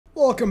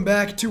Welcome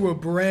back to a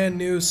brand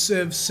new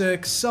Civ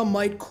 6. Some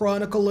might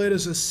chronicle it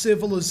as a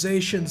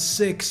Civilization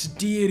 6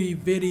 deity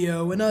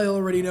video, and I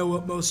already know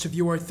what most of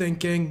you are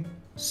thinking.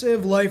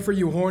 TheCivLifeR,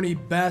 you horny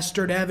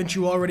bastard, haven't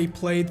you already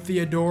played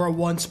Theodora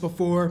once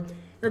before?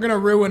 You're gonna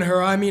ruin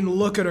her. I mean,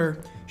 look at her.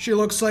 She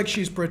looks like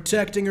she's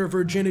protecting her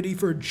virginity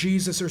for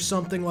Jesus or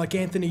something, like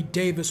Anthony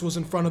Davis was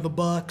in front of the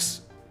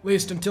box. At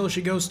least until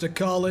she goes to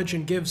college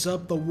and gives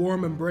up the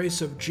warm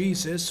embrace of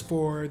Jesus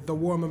for the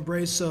warm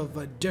embrace of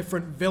a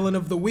different villain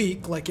of the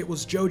week, like it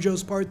was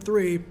JoJo's Part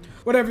 3.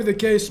 Whatever the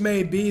case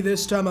may be,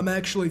 this time I'm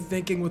actually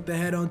thinking with the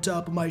head on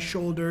top of my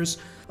shoulders.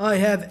 I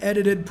have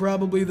edited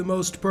probably the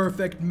most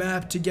perfect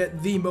map to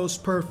get the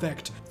most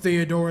perfect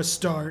Theodora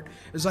start,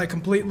 as I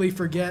completely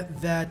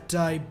forget that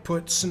I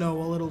put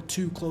snow a little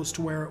too close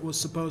to where it was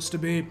supposed to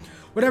be.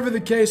 Whatever the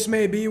case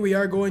may be, we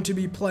are going to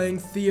be playing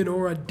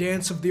Theodora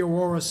Dance of the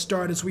Aurora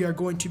start, as we are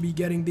going to be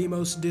getting the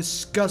most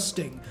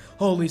disgusting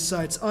holy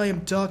sites. I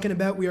am talking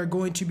about we are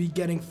going to be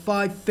getting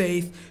 5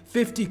 faith,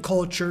 50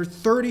 culture,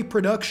 30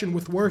 production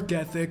with work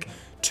ethic,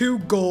 2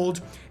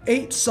 gold,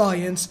 8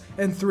 science,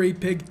 and 3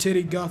 pig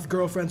titty goth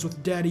girlfriends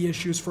with daddy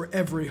issues for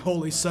every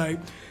holy site.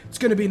 It's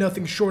going to be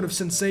nothing short of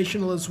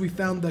sensational, as we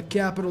found the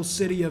capital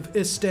city of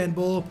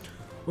Istanbul,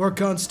 or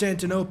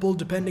Constantinople,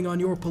 depending on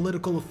your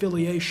political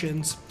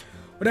affiliations.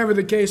 Whatever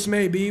the case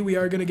may be, we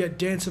are going to get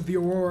Dance of the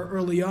Aurora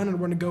early on, and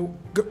we're going to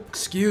go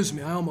excuse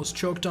me, I almost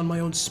choked on my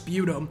own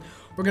sputum.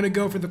 We're going to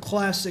go for the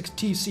classic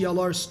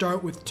TCLR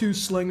start with 2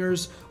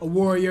 slingers, a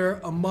warrior,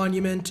 a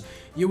monument.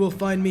 You will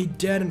find me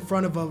dead in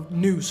front of a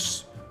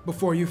noose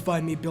before you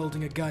find me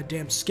building a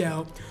goddamn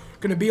scout.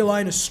 We're going to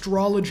beeline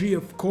astrology,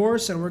 of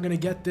course, and we're going to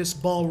get this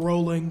ball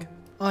rolling.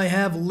 I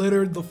have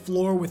littered the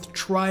floor with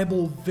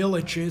tribal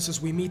villages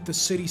as we meet the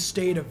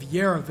city-state of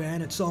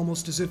Yerevan. It's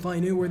almost as if I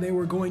knew where they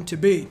were going to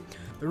be.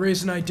 The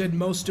reason I did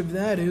most of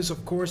that is,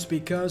 of course,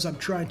 because I'm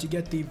trying to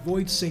get the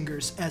Void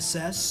Singers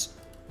SS.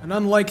 And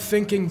unlike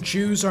thinking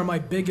Jews are my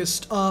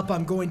biggest up,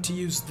 I'm going to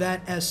use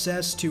that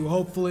SS to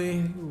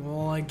hopefully,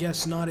 well, I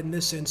guess not in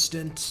this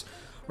instance.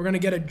 We're going to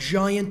get a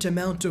giant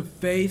amount of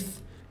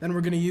faith, then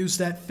we're going to use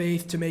that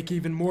faith to make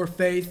even more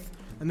faith,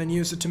 and then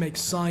use it to make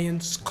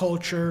science,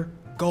 culture,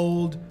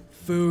 gold,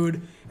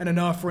 food, and an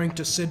offering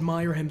to Sid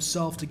Meier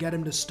himself to get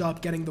him to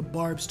stop getting the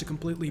barbs to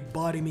completely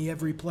body me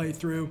every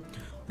playthrough.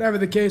 Whatever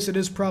the case, it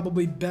is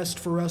probably best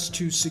for us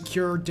to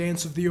secure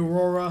Dance of the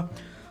Aurora.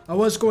 I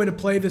was going to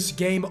play this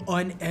game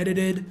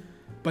unedited,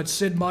 but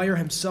Sid Meier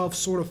himself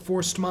sort of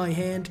forced my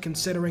hand,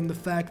 considering the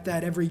fact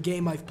that every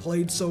game I've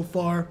played so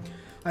far,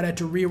 I'd had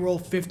to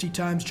reroll 50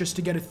 times just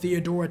to get a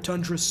Theodora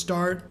Tundra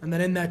start, and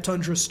then in that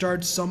Tundra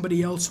start,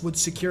 somebody else would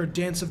secure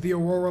Dance of the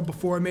Aurora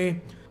before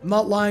me. I'm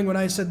not lying when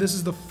I said this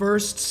is the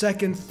first,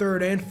 second,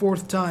 third, and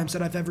fourth times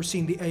that I've ever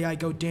seen the AI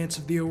go Dance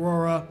of the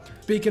Aurora.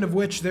 Speaking of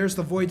which, there's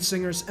the Void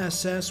Singers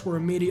SS. We're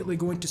immediately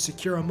going to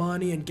secure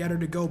Amani and get her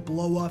to go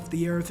blow off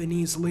the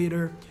Earthanese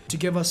leader to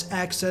give us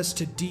access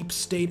to deep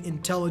state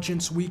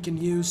intelligence we can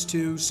use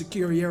to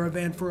secure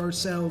Yerevan for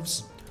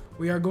ourselves.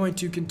 We are going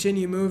to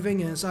continue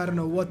moving, as I don't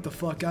know what the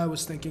fuck I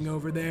was thinking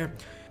over there.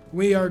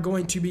 We are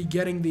going to be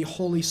getting the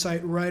holy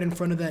site right in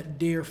front of that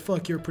deer.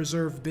 Fuck your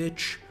preserve,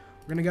 bitch.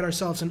 We're gonna get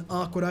ourselves an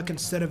aqueduct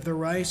instead of the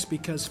rice,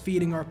 because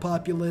feeding our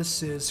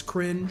populace is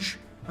cringe.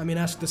 I mean,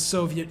 ask the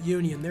Soviet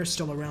Union, they're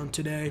still around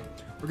today.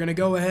 We're gonna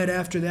go ahead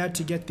after that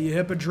to get the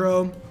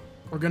hippodrome.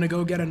 We're gonna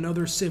go get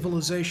another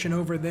civilization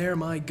over there.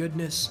 My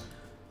goodness.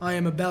 I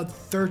am about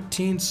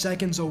 13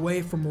 seconds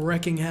away from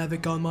wrecking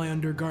havoc on my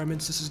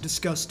undergarments. This is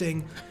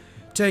disgusting.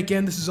 Take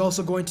in, this is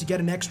also going to get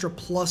an extra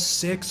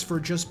 +6 for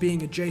just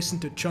being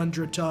adjacent to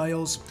Tundra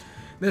tiles.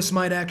 This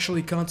might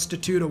actually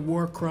constitute a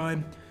war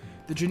crime.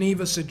 The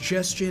Geneva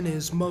suggestion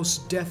is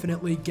most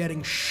definitely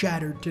getting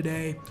shattered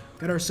today.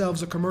 Get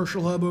ourselves a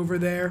commercial hub over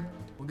there.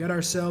 We'll get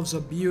ourselves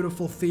a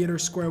beautiful theater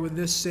square with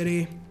this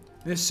city.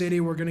 This city,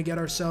 we're going to get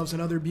ourselves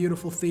another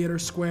beautiful theater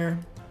square.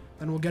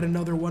 Then we'll get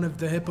another one of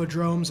the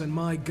hippodromes, and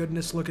my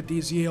goodness, look at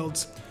these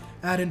yields.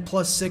 Add in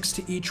 +6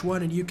 to each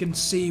one, and you can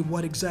see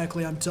what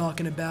exactly I'm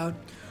talking about.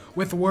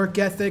 With work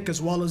ethic,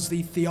 as well as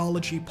the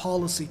theology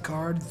policy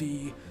card,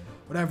 the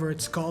whatever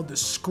it's called, the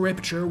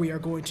scripture, we are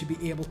going to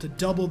be able to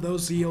double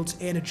those yields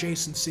and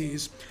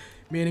adjacencies,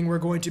 meaning we're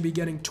going to be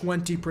getting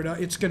 20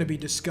 it's going to be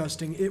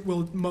disgusting. It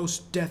will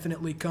most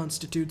definitely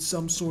constitute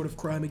some sort of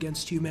crime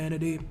against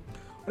humanity.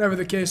 Whatever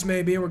the case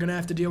may be, we're going to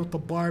have to deal with the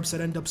barbs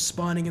that end up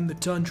spawning in the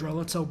tundra.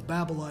 Let's hope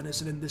Babylon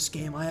isn't in this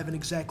game. I haven't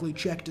exactly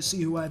checked to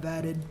see who I've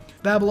added.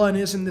 If Babylon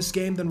is in this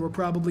game, then we're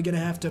probably going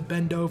to have to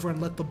bend over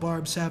and let the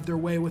barbs have their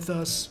way with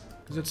us.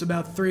 It's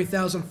about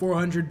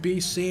 3400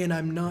 BC, and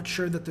I'm not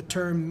sure that the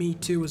term Me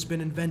Too has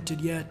been invented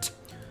yet.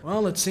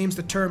 Well, it seems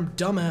the term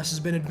dumbass has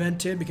been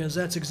invented, because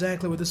that's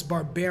exactly what this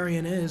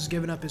barbarian is,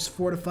 giving up his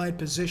fortified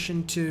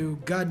position to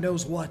God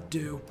knows what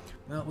do.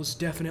 That was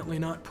definitely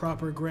not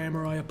proper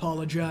grammar, I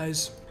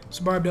apologize. This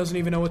barb doesn't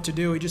even know what to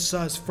do. He just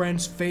saw his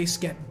friend's face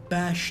get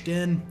bashed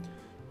in,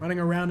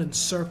 running around in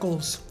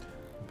circles.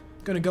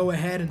 Gonna go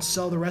ahead and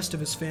sell the rest of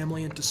his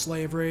family into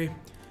slavery.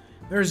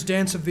 There's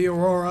Dance of the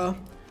Aurora.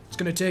 It's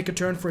going to take a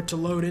turn for it to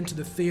load into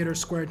the theater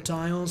square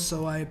tiles,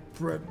 so I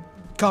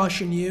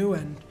caution you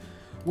and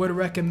would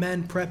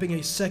recommend prepping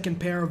a second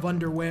pair of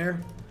underwear.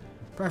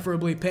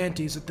 Preferably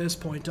panties at this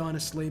point,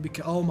 honestly,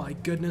 because, oh my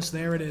goodness,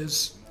 there it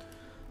is.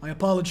 I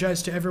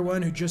apologize to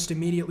everyone who just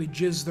immediately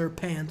jizzed their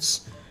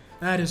pants.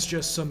 That is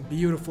just some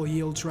beautiful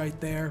yields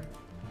right there.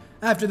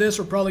 After this,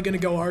 we're probably going to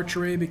go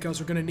archery because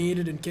we're going to need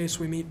it in case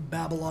we meet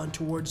Babylon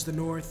towards the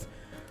north.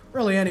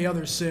 Really any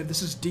other Civ.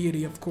 This is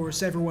Deity, of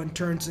course. Everyone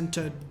turns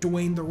into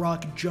Dwayne "The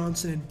Rock"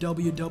 Johnson in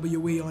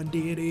WWE on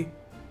Deity.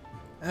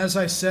 As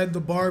I said, the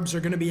barbs are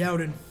going to be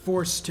out in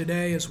force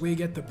today as we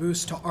get the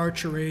boost to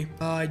archery.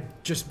 I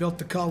just built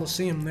the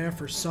Coliseum there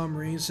for some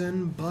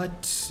reason,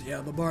 but yeah,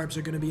 the barbs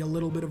are going to be a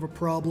little bit of a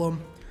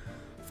problem.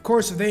 Of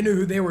course, if they knew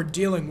who they were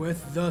dealing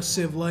with,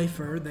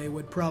 TheCivLifeR, they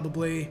would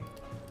probably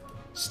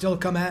still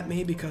come at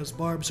me because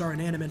barbs are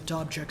inanimate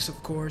objects,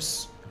 of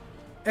course.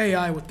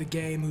 AI with the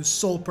game, whose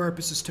sole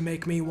purpose is to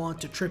make me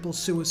want to triple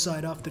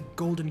suicide off the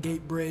Golden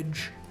Gate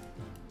Bridge.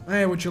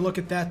 Hey, would you look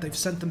at that? They've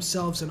sent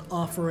themselves an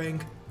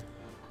offering.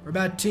 We're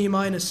about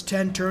T-minus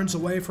 10 turns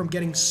away from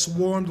getting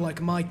swarmed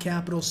like my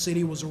capital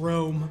city was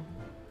Rome.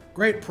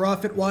 Great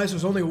profit-wise,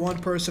 there's only one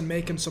person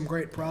making some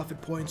great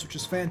profit points, which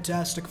is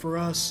fantastic for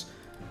us.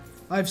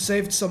 I've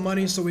saved some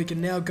money so we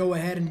can now go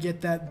ahead and get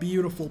that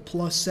beautiful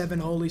 +7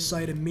 holy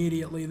site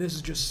immediately. This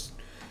is just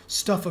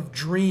stuff of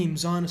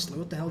dreams, honestly.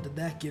 What the hell did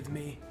that give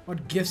me?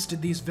 What gifts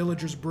did these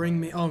villagers bring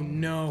me? Oh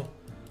no.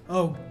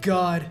 Oh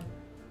god.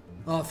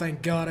 Oh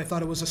thank god, I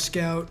thought it was a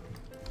scout.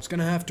 I was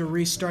gonna have to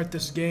restart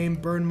this game,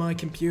 burn my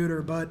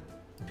computer, but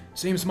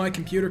seems my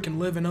computer can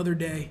live another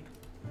day.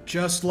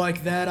 Just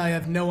like that, I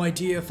have no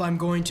idea if I'm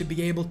going to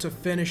be able to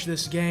finish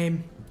this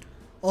game.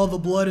 All the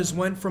blood has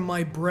went from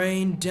my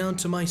brain down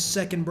to my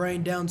second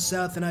brain down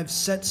south, and I've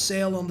set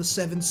sail on the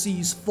 7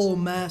 seas full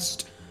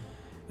mast.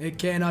 It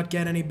cannot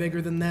get any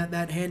bigger than that.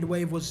 That hand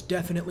wave was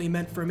definitely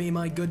meant for me,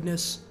 my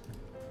goodness.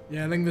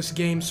 Yeah, I think this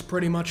game's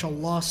pretty much a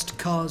lost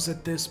cause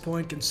at this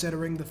point,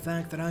 considering the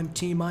fact that I'm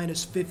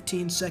T-minus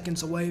 15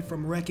 seconds away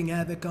from wreaking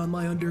havoc on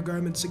my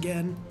undergarments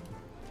again.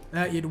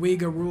 That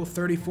Jadwiga Rule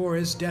 34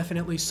 is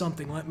definitely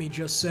something, let me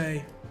just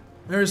say.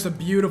 There's the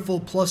beautiful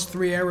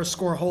 +3 error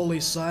score holy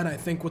side. I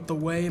think with the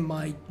way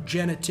my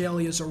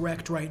genitalia is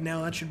erect right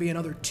now, that should be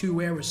another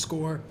 2 error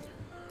score.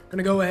 We're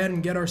gonna go ahead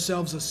and get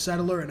ourselves a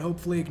settler and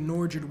hopefully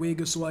ignore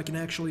Jadwiga so I can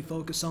actually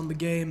focus on the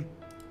game.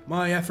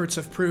 My efforts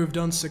have proved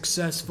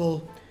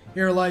unsuccessful.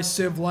 Here lies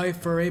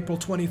TheCivLifeR, April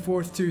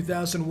 24th,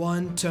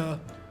 2001 to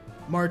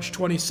March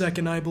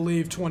 22nd, I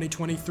believe,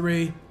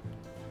 2023.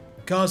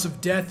 Cause of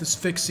death,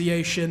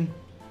 asphyxiation.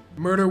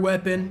 Murder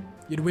weapon,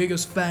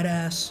 Jadwiga's fat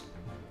ass.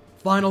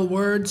 Final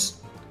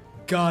words,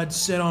 God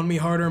sit on me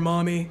harder,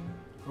 mommy.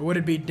 Or would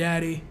it be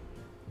daddy?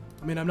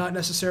 I mean, I'm not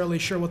necessarily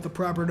sure what the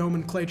proper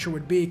nomenclature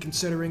would be,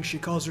 considering she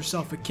calls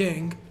herself a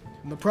king.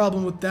 And the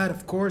problem with that,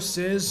 of course,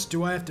 is,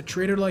 do I have to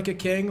treat her like a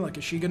king? Like,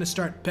 is she gonna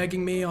start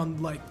pegging me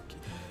on, like...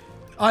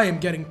 I am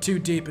getting too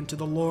deep into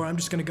the lore. I'm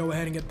just gonna go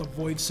ahead and get the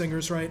Void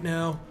Singers right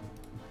now.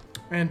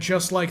 And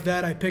just like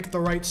that, I picked the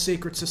right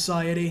secret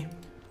society.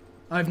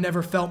 I've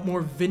never felt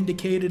more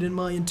vindicated in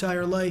my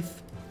entire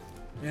life.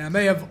 Yeah, I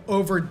may have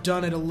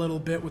overdone it a little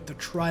bit with the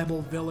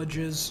tribal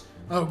villages.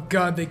 Oh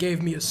god, they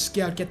gave me a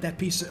scout. Get that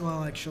piece of...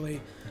 well,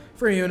 actually,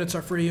 free units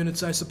are free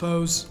units, I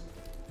suppose.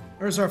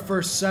 There's our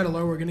first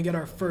settler. We're gonna get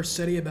our first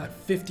city about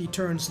 50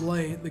 turns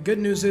late. The good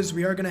news is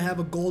we are gonna have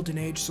a golden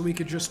age, so we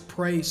could just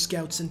pray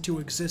scouts into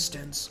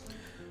existence.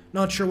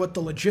 Not sure what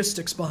the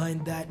logistics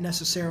behind that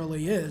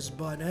necessarily is,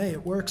 but hey,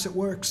 it works, it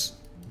works.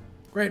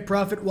 Great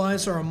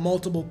profit-wise, there are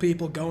multiple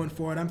people going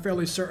for it. I'm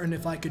fairly certain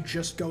if I could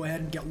just go ahead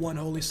and get 1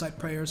 holy site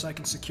prayers, I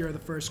can secure the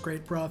first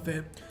great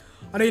profit.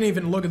 I didn't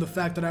even look at the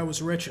fact that I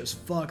was rich as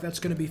fuck. That's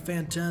gonna be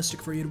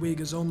fantastic for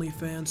Jadwiga's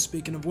OnlyFans.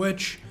 Speaking of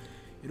which,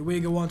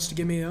 Jadwiga wants to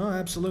give me... oh,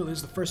 absolutely,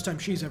 it's the first time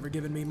she's ever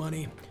given me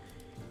money.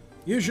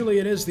 Usually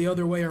it is the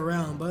other way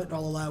around, but I'll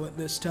allow it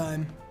this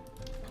time.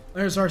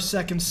 There's our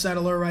second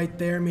settler right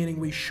there, meaning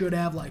we should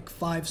have like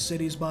 5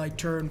 cities by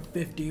turn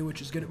 50,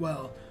 which is good.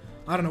 Well,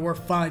 I don't know where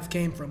 5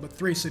 came from, but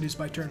 3 cities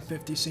by turn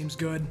 50 seems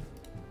good.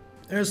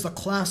 There's the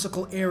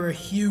classical era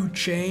hue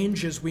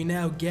change as we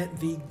now get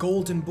the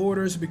golden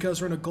borders because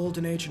we're in a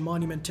golden age and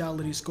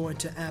monumentality is going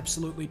to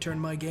absolutely turn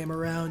my game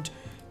around.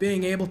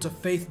 Being able to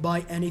faith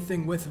buy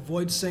anything with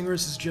Void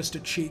Singers is just a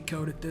cheat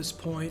code at this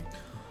point.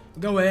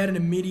 We'll go ahead and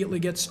immediately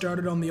get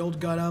started on the old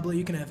God Obla.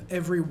 You can have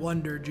every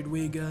wonder,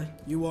 Jadwiga.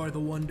 You are the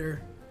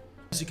wonder.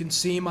 As you can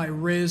see, my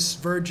Riz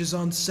verges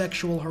on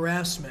sexual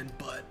harassment,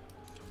 but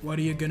what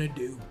are you gonna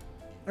do?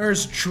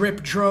 There's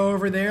Drip Dro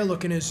over there,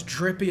 looking as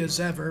drippy as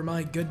ever,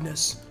 my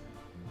goodness.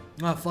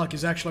 Ah, fuck,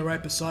 he's actually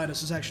right beside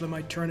us. This actually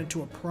might turn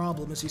into a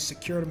problem as he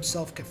secured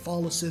himself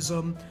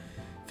Catholicism.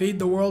 Feed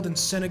the world and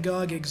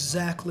synagogue,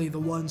 exactly the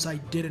ones I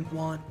didn't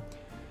want.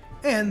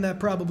 And that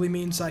probably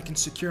means I can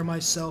secure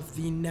myself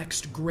the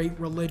next great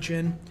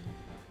religion.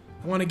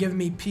 I want to give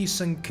me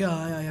peace and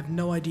Kai. I have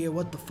no idea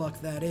what the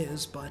fuck that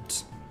is,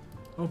 but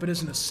hope it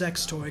isn't a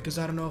sex toy, because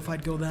I don't know if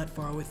I'd go that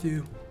far with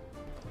you.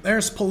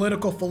 There's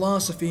political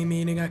philosophy,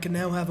 meaning I can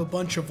now have a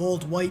bunch of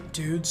old white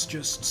dudes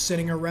just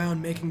sitting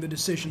around making the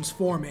decisions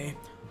for me.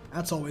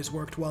 That's always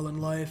worked well in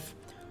life.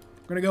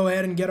 We're gonna go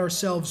ahead and get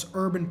ourselves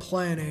urban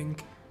planning.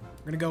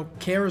 We're gonna go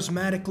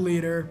charismatic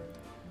leader.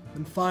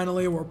 And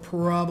finally, we're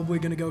probably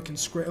gonna go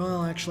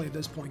well, actually, at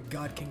this point,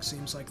 God King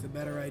seems like the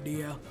better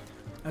idea.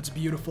 That's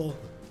beautiful.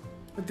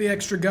 With the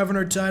extra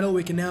governor title,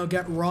 we can now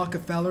get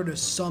Rockefeller to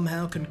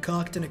somehow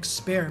concoct an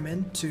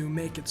experiment to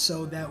make it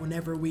so that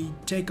whenever we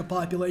take a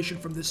population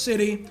from the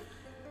city,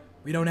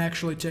 we don't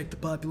actually take the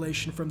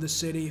population from the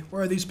city.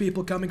 Where are these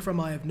people coming from?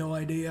 I have no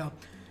idea.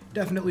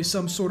 Definitely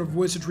some sort of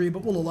wizardry,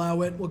 but we'll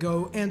allow it. We'll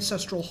go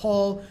Ancestral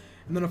Hall,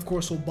 and then of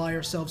course we'll buy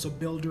ourselves a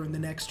builder in the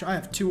next... I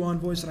have 2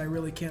 envoys that I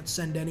really can't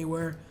send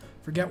anywhere.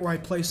 Forget where I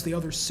place the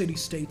other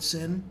city-states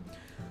in.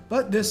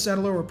 But this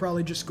settler, we're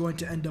probably just going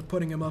to end up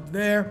putting him up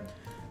there.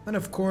 And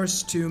of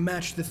course, to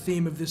match the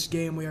theme of this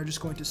game, we are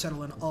just going to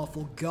settle an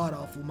awful,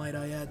 god-awful, might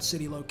I add,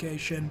 city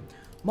location.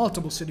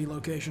 Multiple city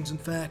locations, in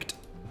fact.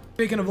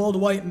 Speaking of old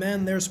white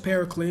men, there's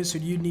Pericles, who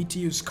you'd need to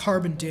use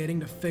carbon dating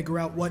to figure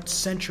out what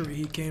century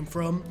he came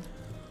from.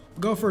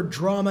 We'll go for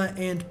drama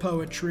and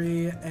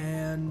poetry,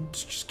 and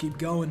just keep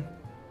going.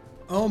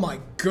 Oh my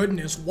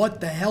goodness,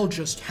 what the hell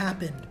just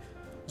happened?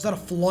 Was that a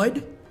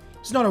flood?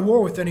 He's not at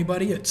war with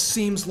anybody. It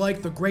seems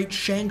like the great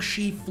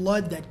Shangxi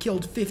flood that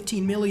killed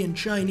 15 million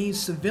Chinese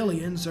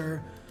civilians,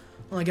 or,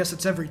 well, I guess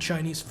it's every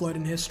Chinese flood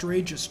in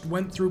history, just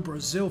went through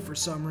Brazil for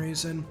some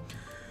reason.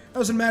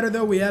 Doesn't matter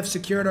though, we have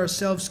secured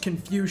ourselves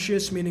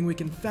Confucius, meaning we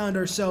can found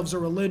ourselves a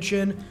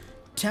religion.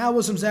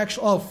 Taoism's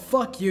actually— oh,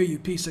 fuck you, you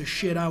piece of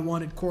shit. I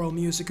wanted choral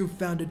music. Who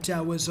founded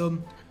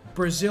Taoism?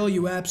 Brazil,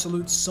 you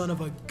absolute son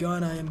of a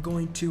gun. I am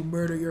going to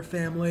murder your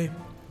family.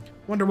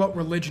 Wonder what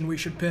religion we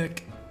should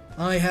pick.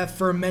 I have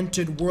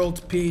fermented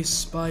world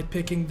peace by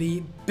picking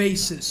the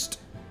basest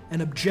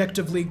and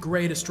objectively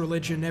greatest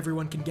religion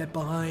everyone can get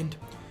behind.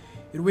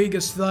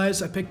 Edwiga's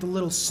thighs, I picked the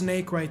little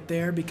snake right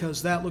there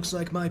because that looks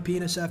like my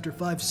penis after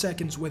 5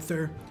 seconds with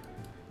her.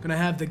 Gonna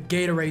have the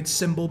Gatorade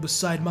symbol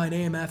beside my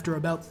name after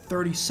about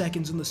 30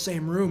 seconds in the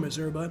same room as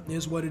her, but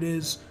is what it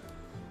is.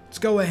 Let's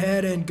go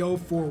ahead and go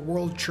for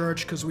World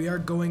Church because we are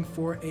going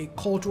for a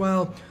cult.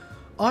 Well,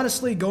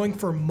 honestly, going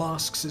for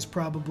mosques is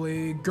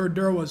probably—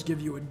 Gurdurwas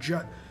give you a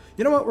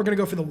You know what? We're gonna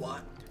go for the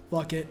Wat.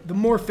 Fuck it. The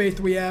more faith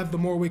we have, the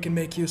more we can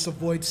make use of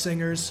Void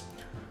Singers.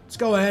 Let's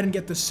go ahead and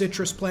get the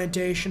citrus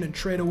plantation and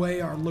trade away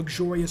our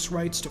luxurious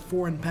rights to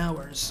foreign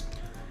powers.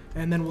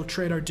 And then we'll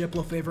trade our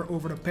Diplo favor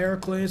over to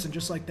Pericles, and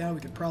just like that,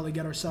 we could probably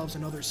get ourselves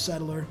another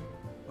settler.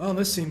 Well,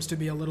 this seems to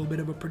be a little bit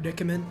of a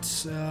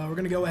predicament. We're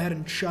gonna go ahead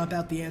and chop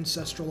out the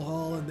Ancestral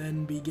Hall and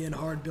then begin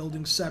hard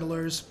building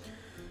settlers.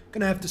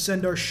 Gonna have to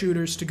send our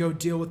shooters to go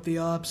deal with the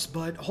ops,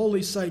 but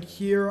Holy Site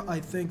here, I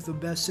think the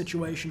best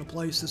situation to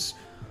place this—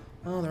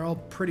 oh, they're all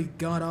pretty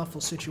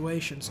god-awful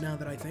situations now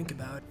that I think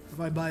about it. If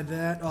I buy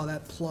that— oh,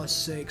 that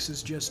 +6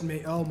 is just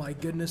me. Oh my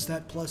goodness,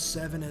 that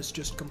 +7 has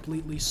just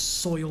completely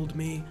soiled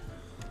me.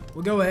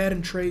 We'll go ahead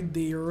and trade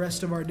the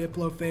rest of our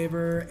Diplo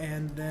favor,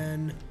 and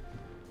then—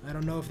 I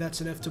don't know if that's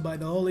enough to buy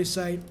the Holy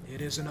Site.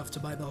 It is enough to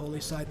buy the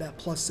Holy Site. That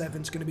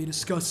 +7's gonna be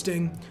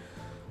disgusting.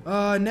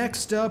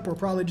 Next up, we're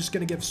probably just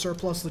gonna give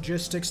surplus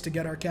logistics to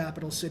get our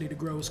capital city to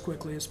grow as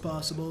quickly as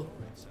possible.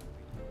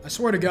 I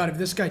swear to God, if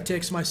this guy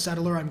takes my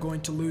settler, I'm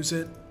going to lose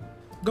it.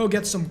 Go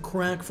get some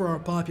crack for our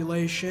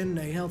population,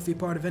 a healthy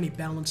part of any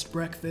balanced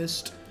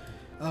breakfast.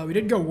 We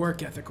did go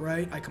work ethic,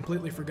 right? I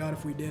completely forgot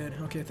if we did.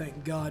 Okay,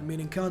 thank God.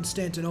 Meaning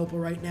Constantinople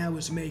right now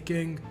is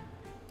making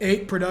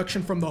 8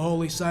 production from the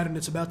Holy Site, and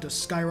it's about to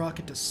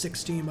skyrocket to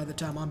 16 by the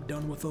time I'm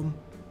done with them.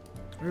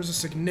 There's a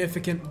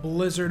significant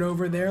blizzard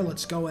over there.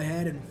 Let's go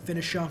ahead and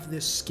finish off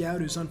this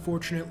scout who's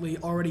unfortunately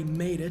already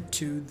made it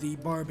to the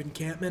Barb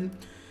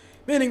encampment.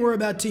 Meaning we're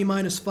about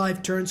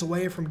T-5 turns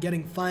away from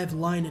getting 5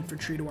 line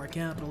infantry to our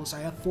capitals. I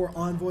have 4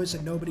 envoys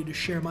and nobody to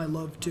share my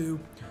love to.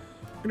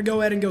 We're gonna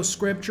go ahead and go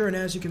scripture, and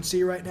as you can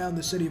see right now in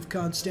the city of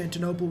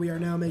Constantinople, we are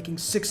now making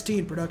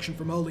 16 production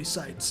from holy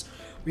sites.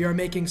 We are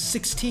making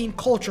 16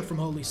 culture from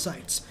holy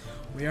sites.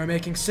 We are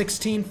making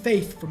 16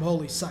 faith from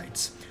holy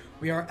sites.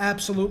 We are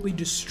absolutely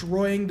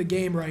destroying the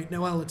game right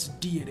now. Well, it's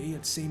deity.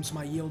 It seems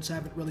my yields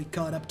haven't really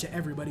caught up to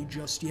everybody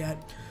just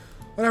yet.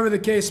 Whatever the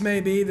case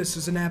may be, this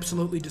is an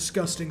absolutely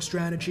disgusting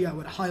strategy. I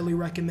would highly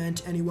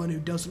recommend anyone who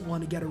doesn't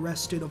want to get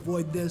arrested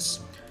avoid this,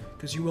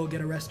 because you will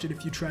get arrested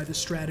if you try this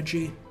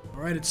strategy.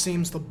 Alright, it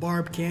seems the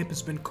Barb camp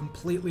has been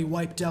completely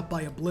wiped out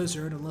by a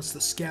blizzard, unless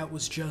the scout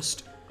was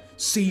just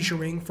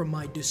seizuring from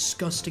my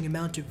disgusting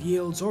amount of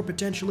yields, or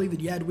potentially the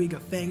Jadwiga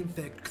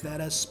fanfic that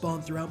has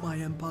spawned throughout my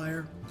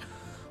empire.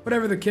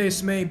 Whatever the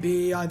case may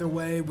be, either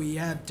way, we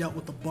have dealt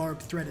with the Barb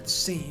threat, it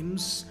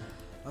seems.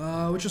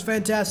 Which is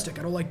fantastic.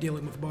 I don't like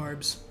dealing with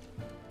Barbs.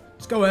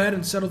 Let's go ahead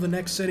and settle the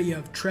next city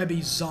of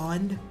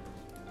Trebizond.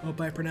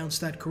 Hope I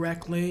pronounced that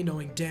correctly,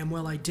 knowing damn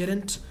well I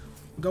didn't.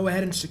 We'll go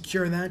ahead and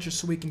secure that just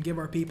so we can give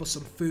our people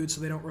some food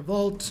so they don't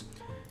revolt.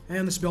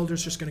 And this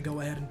builder's just gonna go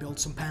ahead and build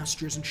some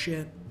pastures and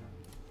shit.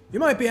 You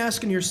might be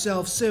asking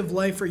yourself,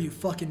 TheCivLifeR, you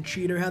fucking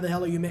cheater, how the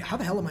hell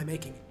am I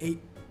making 8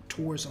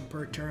 tourism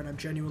per turn. I'm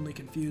genuinely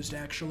confused,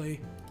 actually.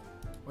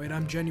 Wait,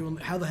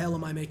 how the hell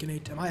am I making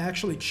 8? Am I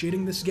actually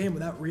cheating this game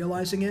without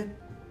realizing it?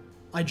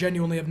 I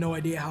genuinely have no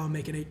idea how I'm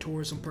making 8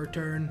 tourism per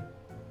turn.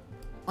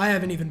 I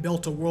haven't even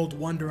built a world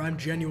wonder. I'm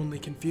genuinely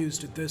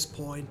confused at this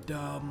point.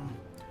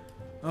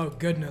 Oh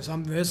goodness,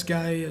 this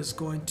guy is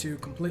going to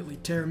completely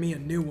tear me a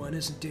new one,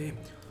 isn't he?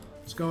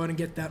 Let's go ahead and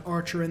get that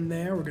archer in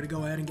there. We're going to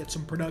go ahead and get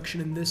some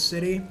production in this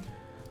city.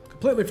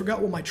 Completely forgot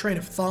what my train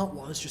of thought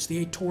was. Just the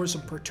 8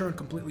 tourism per turn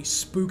completely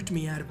spooked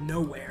me out of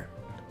nowhere.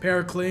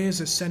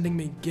 Pericles is sending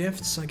me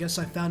gifts. I guess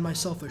I found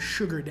myself a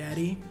sugar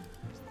daddy.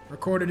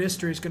 Recorded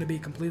history is going to be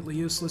completely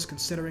useless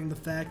considering the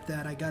fact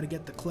that I got to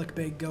get the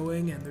clickbait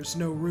going and there's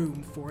no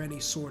room for any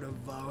sort of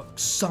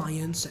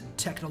science and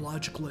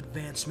technological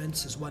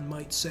advancements, as one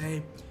might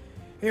say.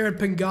 Here at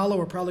Pingala,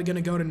 we're probably going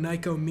to go to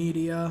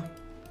Nicomedia.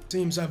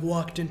 Seems I've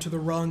walked into the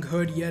wrong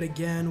hood yet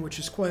again, which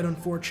is quite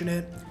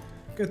unfortunate.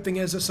 Good thing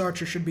is this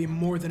archer should be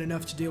more than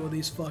enough to deal with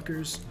these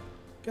fuckers.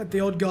 Got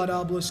the old god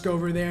obelisk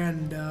over there,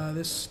 and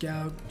this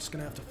scout is going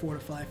to have to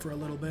fortify for a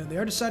little bit. They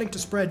are deciding to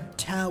spread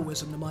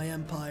Taoism to my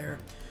empire.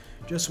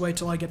 Just wait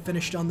till I get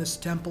finished on this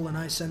temple and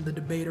I send the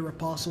debater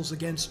apostles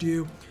against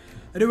you.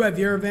 I do have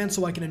Yerevan,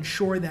 so I can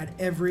ensure that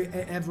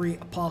every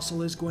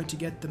apostle is going to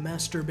get the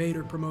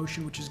masturbator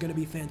promotion, which is going to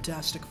be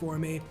fantastic for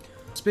me.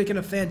 Speaking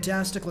of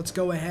fantastic, let's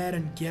go ahead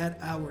and get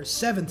our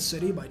 7th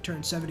city by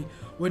turn 70.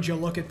 Would you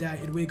look at that?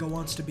 Hedwiga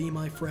wants to be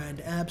my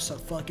friend.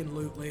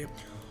 Abso-fucking-lutely.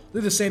 Do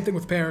the same thing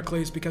with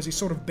Pericles because he's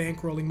sort of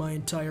bankrolling my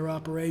entire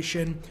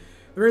operation.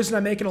 The reason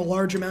I'm making a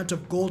large amount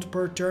of gold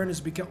per turn is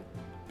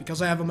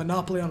because I have a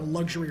monopoly on a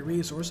luxury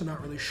resource. I'm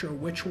not really sure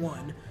which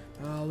one.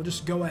 We'll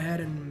just go ahead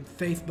and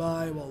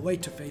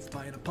wait to faith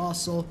buy an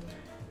apostle,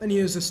 and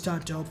use this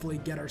time to hopefully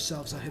get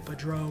ourselves a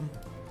hippodrome.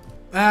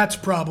 That's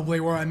probably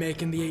where I'm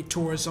making the 8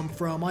 tourism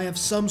from. I have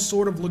some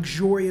sort of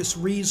luxurious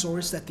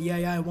resource that the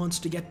AI wants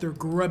to get their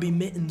grubby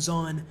mittens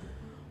on.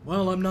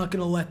 Well, I'm not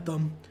gonna let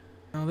them.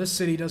 Now, this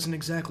city doesn't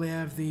exactly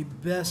have the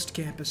best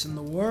campus in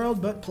the world,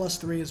 but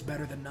 +3 is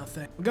better than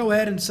nothing. We'll go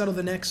ahead and settle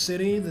the next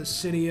city, the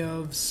city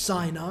of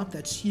Sinop.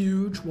 That's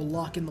huge. We'll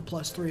lock in the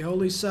 +3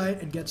 holy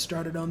site and get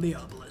started on the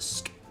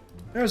obelisk.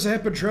 There's a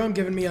hippodrome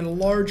giving me a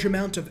large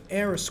amount of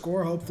era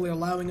score, hopefully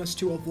allowing us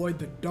to avoid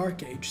the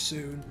Dark Age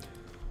soon.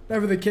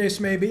 Whatever the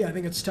case may be, I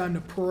think it's time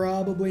to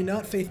probably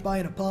not faith buy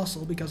an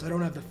apostle because I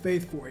don't have the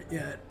faith for it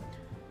yet.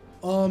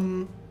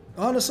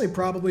 Honestly,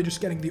 probably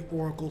just getting the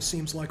Oracle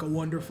seems like a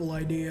wonderful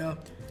idea.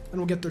 And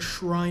we'll get the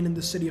Shrine in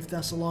the city of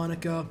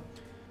Thessalonica.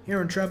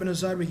 Here in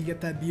Trebizond, we can get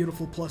that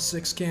beautiful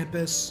 +6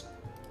 campus.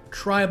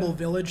 Tribal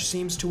Village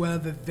seems to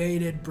have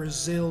evaded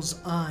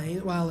Brazil's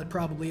eye. Well, it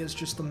probably is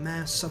just the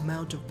mass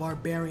amount of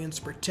barbarians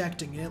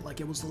protecting it, like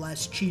it was the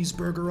last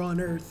cheeseburger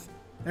on Earth.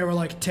 They were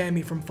like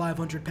Tammy from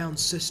 500 Pound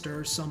Sister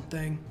or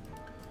something.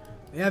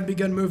 They have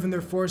begun moving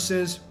their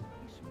forces.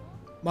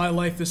 My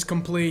life is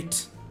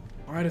complete.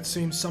 Alright, it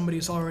seems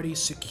somebody's already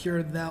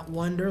secured that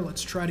wonder.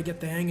 Let's try to get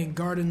the Hanging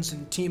Gardens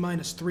in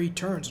T-3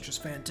 turns, which is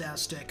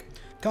fantastic.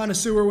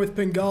 Connoisseur with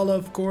Pingala,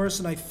 of course,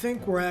 and I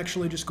think we're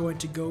actually just going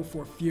to go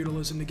for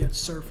feudalism to get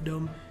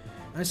serfdom.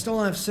 I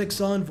still have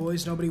 6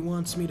 envoys. Nobody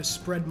wants me to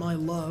spread my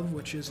love,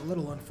 which is a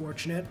little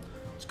unfortunate.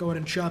 Let's go ahead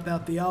and chop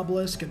out the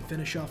obelisk and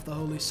finish off the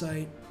holy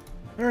site.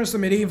 There's the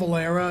medieval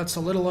era. It's a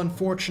little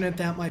unfortunate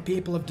that my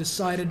people have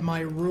decided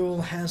my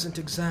rule hasn't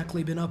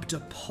exactly been up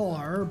to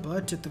par,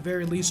 but at the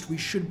very least we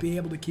should be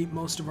able to keep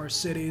most of our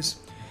cities.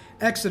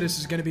 Exodus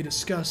is going to be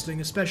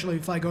disgusting, especially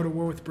if I go to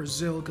war with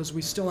Brazil, because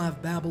we still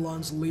have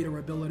Babylon's leader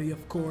ability,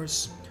 of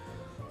course.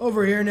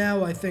 Over here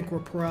now, I think we're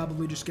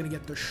probably just going to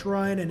get the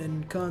Shrine, and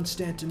in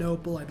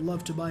Constantinople, I'd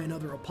love to buy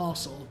another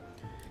apostle,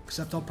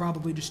 except I'll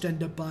probably just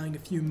end up buying a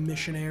few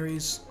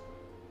missionaries.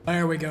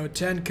 There we go,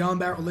 10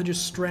 combat religious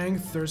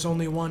strength. There's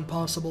only one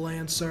possible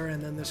answer, and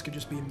then this could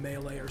just be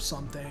melee or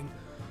something.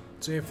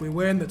 So if we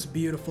win, that's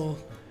beautiful.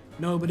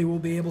 Nobody will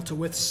be able to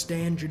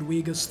withstand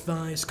Hedwiga's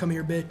thighs. Come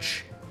here,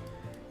 bitch.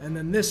 And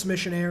then this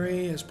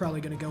missionary is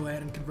probably going to go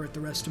ahead and convert the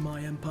rest of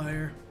my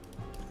empire.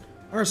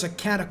 There's a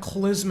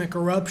cataclysmic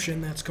eruption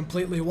that's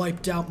completely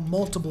wiped out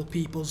multiple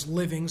people's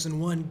livings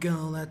in one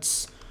go.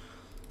 It's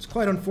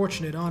quite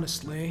unfortunate,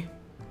 honestly.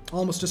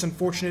 Almost as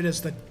unfortunate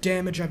as the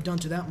damage I've done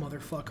to that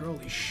motherfucker.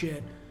 Holy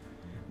shit.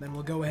 Then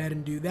we'll go ahead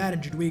and do that,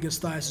 and Hedwiga's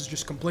thighs is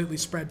just completely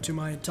spread to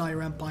my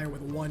entire empire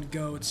with one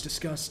go. It's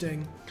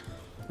disgusting.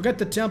 We'll get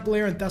the temple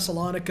here in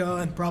Thessalonica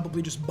and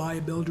probably just buy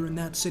a builder in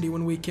that city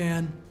when we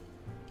can.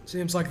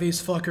 Seems like these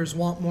fuckers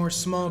want more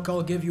smoke.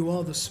 I'll give you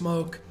all the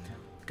smoke.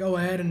 Go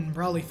ahead and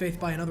probably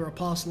faith buy another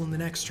apostle in the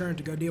next turn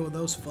to go deal with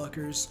those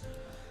fuckers.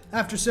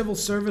 After civil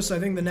service, I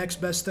think the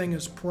next best thing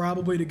is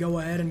probably to go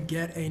ahead and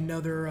get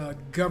another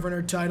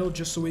governor title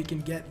just so we can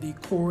get the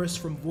chorus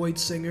from Void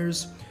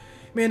Singers.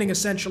 Meaning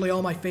essentially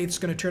all my faith's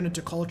going to turn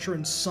into culture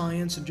and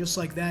science, and just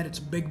like that, it's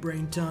big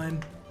brain time.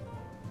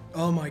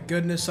 Oh my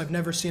goodness, I've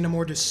never seen a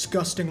more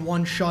disgusting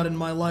one-shot in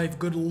my life.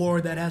 Good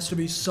lord, that has to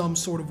be some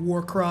sort of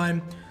war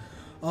crime.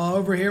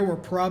 Over here, we're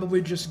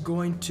probably just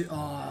going to...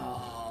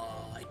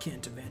 I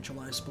can't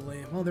evangelize,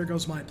 believe. Well, there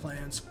goes my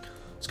plans.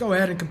 Let's go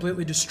ahead and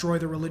completely destroy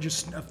the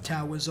religion of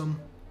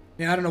Taoism.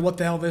 Yeah, I don't know what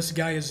the hell this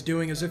guy is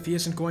doing, as if he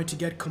isn't going to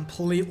get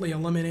completely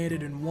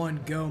eliminated in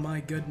one go,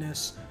 my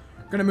goodness.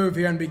 We're gonna move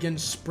here and begin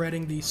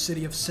spreading the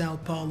city of Sao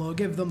Paulo,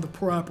 give them the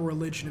proper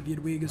religion of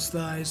Jadwiga's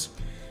thighs.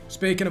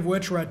 Speaking of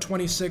which, we're at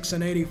 26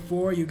 and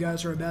 84. You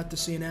guys are about to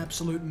see an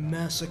absolute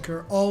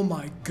massacre. Oh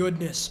my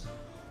goodness.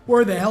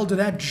 Where the hell did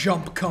that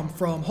jump come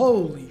from?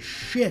 Holy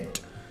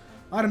shit.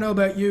 I don't know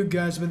about you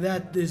guys, but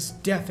that is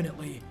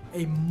definitely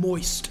a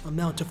moist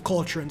amount of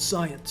culture and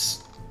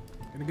science.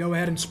 Gonna go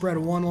ahead and spread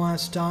one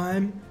last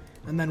time,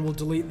 and then we'll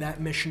delete that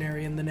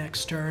missionary in the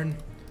next turn.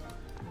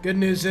 Good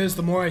news is,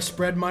 the more I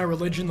spread my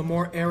religion, the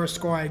more error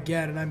score I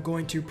get, and I'm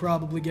going to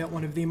probably get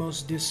one of the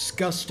most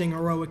disgusting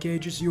heroic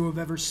ages you have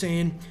ever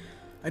seen.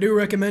 I do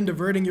recommend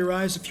averting your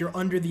eyes if you're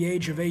under the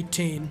age of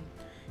 18.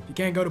 If you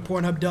can't go to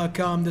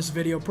Pornhub.com, this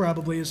video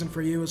probably isn't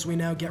for you, as we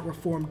now get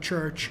Reformed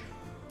Church.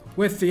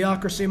 With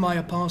theocracy, my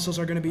apostles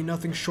are going to be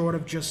nothing short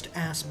of just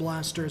ass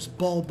blasters,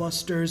 ball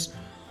busters,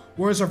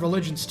 wars of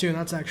religions too, and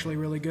that's actually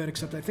really good,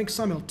 except I think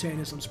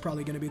simultaneism's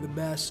probably going to be the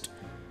best.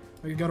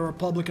 We could go to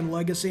Republican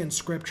legacy and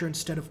scripture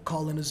instead of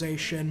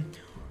colonization.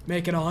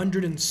 Make it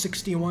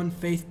 161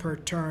 faith per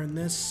turn.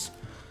 This,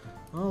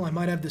 well, I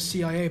might have the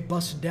CIA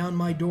bust down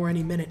my door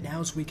any minute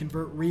now as we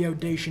convert Rio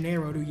de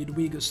Janeiro to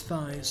Jadwiga's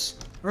thighs.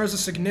 There's a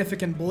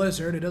significant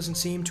blizzard. It doesn't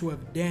seem to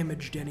have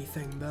damaged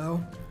anything,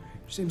 though.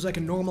 Seems like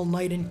a normal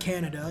night in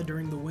Canada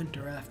during the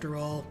winter, after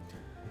all.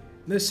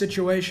 In this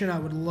situation, I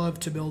would love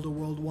to build a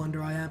world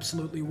wonder. I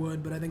absolutely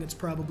would, but I think it's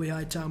probably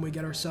high time we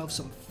get ourselves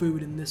some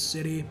food in this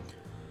city.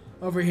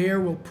 Over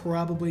here, we'll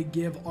probably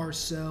give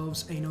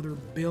ourselves another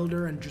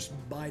builder and just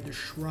buy the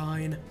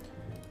shrine,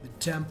 the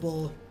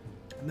temple,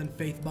 and then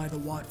faith by the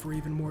watt for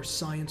even more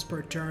science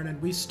per turn,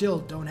 and we still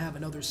don't have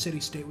another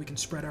city-state we can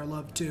spread our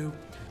love to.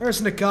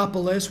 There's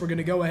Nicopolis. We're going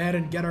to go ahead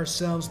and get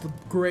ourselves the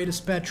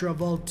greatest Petra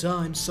of all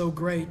time. So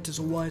great, as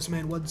a wise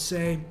man would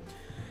say.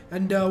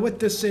 And with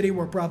this city,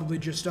 we're probably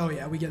just, oh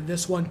yeah, we get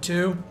this one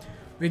too.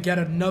 We get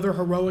another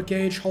heroic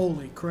age.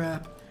 Holy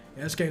crap.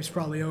 Yeah, this game's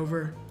probably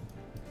over.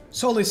 This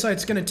holy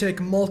site's going to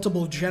take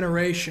multiple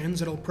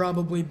generations. It'll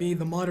probably be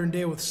the modern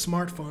day with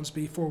smartphones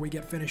before we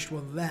get finished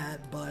with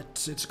that,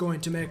 but it's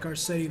going to make our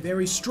city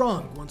very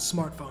strong once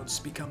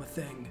smartphones become a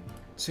thing.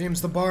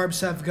 Seems the barbs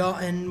have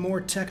gotten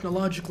more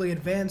technologically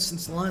advanced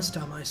since the last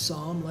time I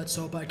saw them. Let's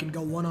hope I can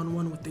go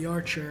one-on-one with the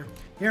archer.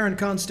 Here in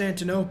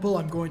Constantinople,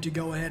 I'm going to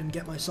go ahead and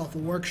get myself a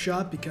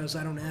workshop because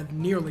I don't have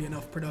nearly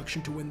enough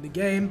production to win the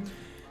game.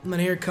 And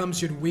then here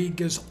comes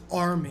Jadwiga's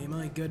army.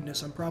 My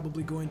goodness, I'm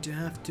probably going to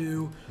have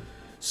to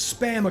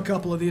spam a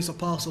couple of these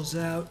apostles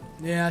out.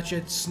 Yeah,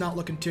 it's not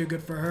looking too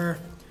good for her.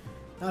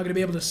 Not gonna be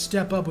able to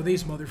step up with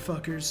these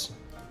motherfuckers.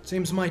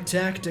 Seems my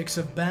tactics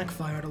have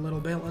backfired a little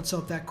bit. Let's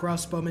hope that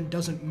crossbowman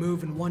doesn't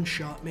move and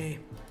one-shot me.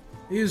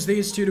 Use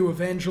these two to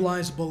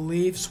evangelize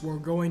beliefs. We're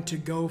going to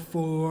go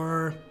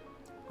for,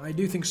 I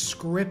do think,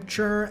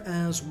 scripture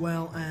as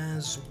well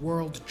as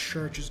world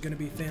church is going to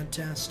be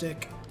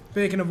fantastic.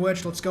 Speaking of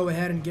which, let's go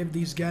ahead and give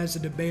these guys a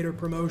debater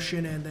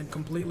promotion and then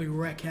completely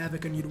wreak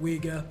havoc on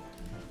Jadwiga.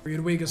 For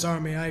Jadwiga's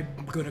army, I'm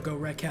gonna go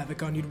wreak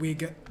havoc on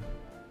Jadwiga.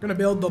 Gonna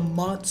build the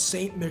Mont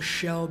Saint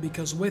Michel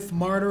because with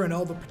Martyr and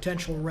all the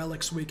potential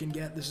relics we can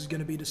get, this is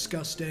gonna be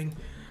disgusting.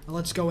 Now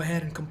let's go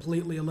ahead and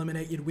completely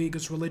eliminate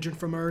Jadwiga's religion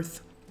from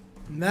Earth.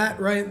 And that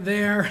right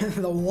there,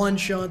 the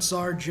one-shots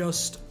are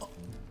just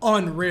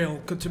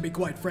unreal, to be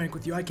quite frank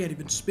with you. I can't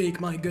even speak,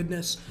 my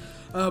goodness.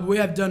 We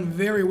have done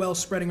very well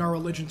spreading our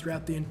religion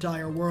throughout the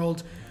entire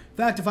world. In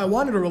fact, if I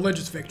wanted a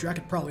religious victory, I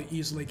could probably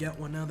easily get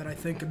one now that I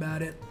think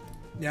about it.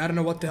 Yeah, I don't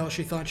know what the hell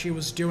she thought she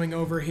was doing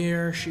over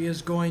here. She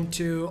is going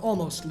to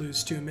almost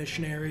lose 2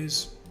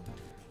 missionaries.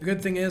 The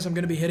good thing is I'm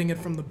going to be hitting it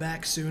from the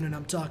back soon, and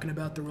I'm talking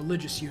about the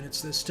religious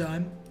units this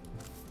time.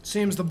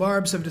 Seems the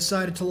barbs have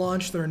decided to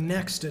launch their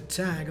next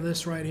attack.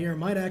 This right here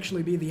might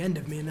actually be the end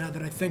of me now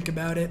that I think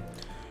about it.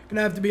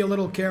 Gonna have to be a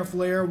little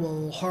careful here.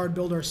 We'll hard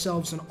build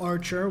ourselves an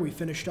archer. We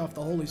finished off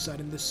the holy site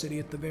in this city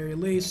at the very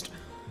least.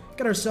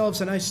 Get ourselves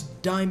a nice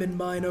diamond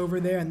mine over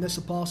there, and this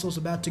apostle's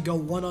about to go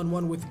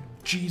one-on-one with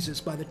Jesus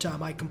by the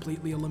time I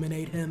completely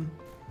eliminate him.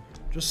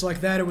 Just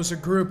like that, it was a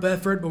group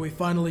effort, but we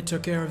finally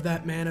took care of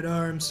that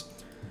man-at-arms.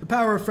 The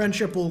power of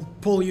friendship will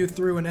pull you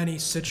through in any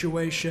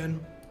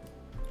situation.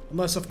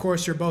 Unless, of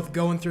course, you're both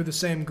going through the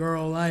same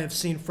girl. I have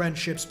seen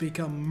friendships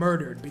become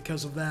murdered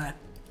because of that.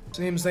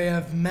 Seems they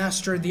have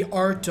mastered the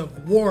art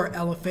of war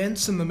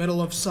elephants in the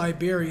middle of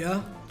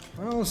Siberia.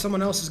 Well,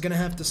 someone else is gonna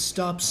have to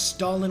stop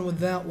stalling with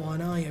that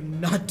one. I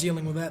am not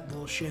dealing with that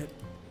bullshit.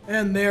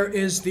 And there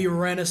is the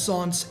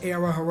Renaissance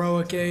era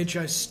heroic age.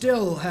 I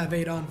still have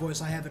 8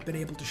 envoys I haven't been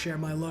able to share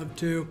my love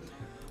to.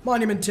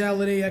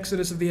 Monumentality,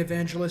 Exodus of the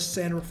Evangelists,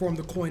 and Reform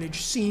the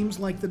Coinage seems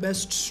like the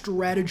best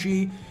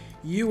strategy.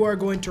 You are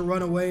going to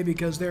run away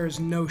because there is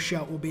no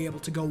shot we'll be able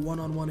to go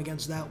one-on-one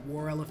against that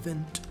war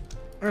elephant.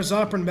 There's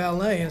opera and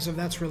ballet, as if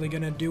that's really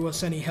gonna do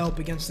us any help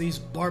against these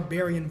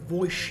barbarian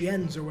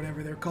Voitians or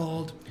whatever they're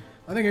called.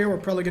 I think here we're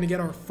probably going to get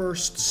our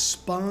first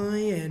spy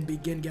and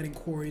begin getting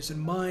quarries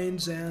and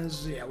mines,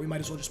 as, yeah, we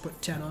might as well just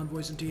put 10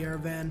 envoys into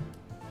Yerevan.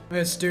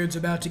 This dude's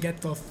about to get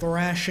the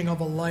thrashing of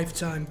a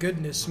lifetime,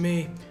 goodness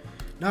me.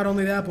 Not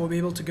only that, but we'll be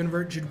able to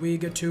convert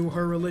Jadwiga to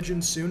her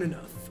religion soon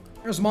enough.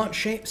 There's Mont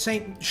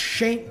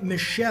Saint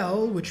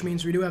Michel, which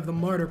means we do have the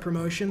martyr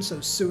promotion, so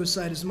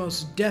suicide is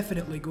most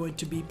definitely going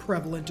to be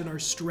prevalent in our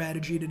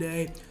strategy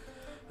today.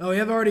 We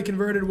have already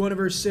converted one of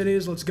her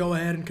cities, let's go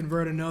ahead and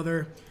convert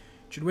another.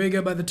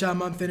 Jadwiga, by the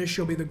time I'm finished,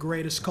 she'll be the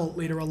greatest cult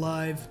leader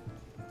alive.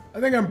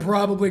 I think I'm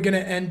probably going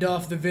to end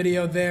off the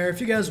video there.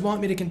 If you guys want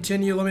me to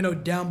continue, let me know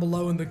down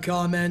below in the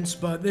comments,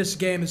 but this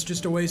game is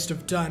just a waste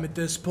of time at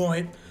this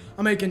point.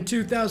 I'm making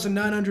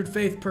 2,900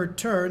 faith per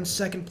turn.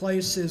 Second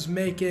place is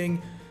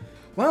making,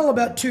 well,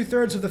 about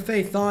 2/3 of the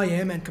faith I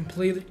am, and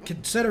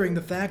considering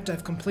the fact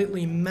I've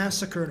completely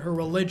massacred her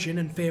religion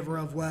in favor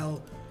of,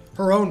 well,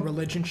 her own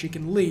religion she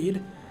can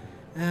lead.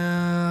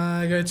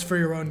 It's for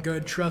your own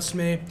good, trust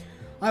me.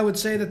 I would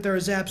say that there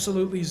is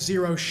absolutely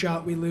zero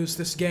shot we lose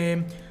this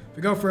game. If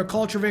we go for a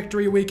culture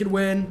victory, we can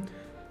win.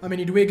 I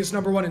mean, Jadwiga's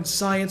 #1 in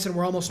science, and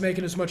we're almost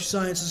making as much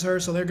science as her,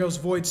 so there goes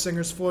Void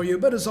Singers for you.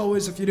 But as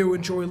always, if you do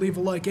enjoy, leave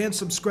a like and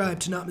subscribe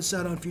to not miss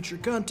out on future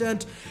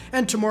content.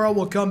 And tomorrow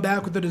we'll come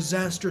back with a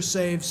disaster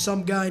save.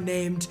 Some guy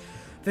named,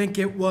 I think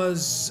it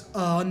was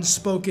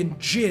Unspoken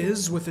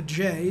Jizz with a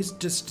J,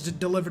 just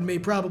delivered me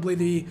probably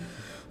the,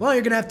 well,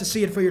 you're going to have to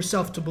see it for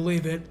yourself to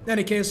believe it. In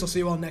any case, I'll see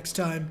you all next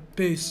time.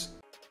 Peace.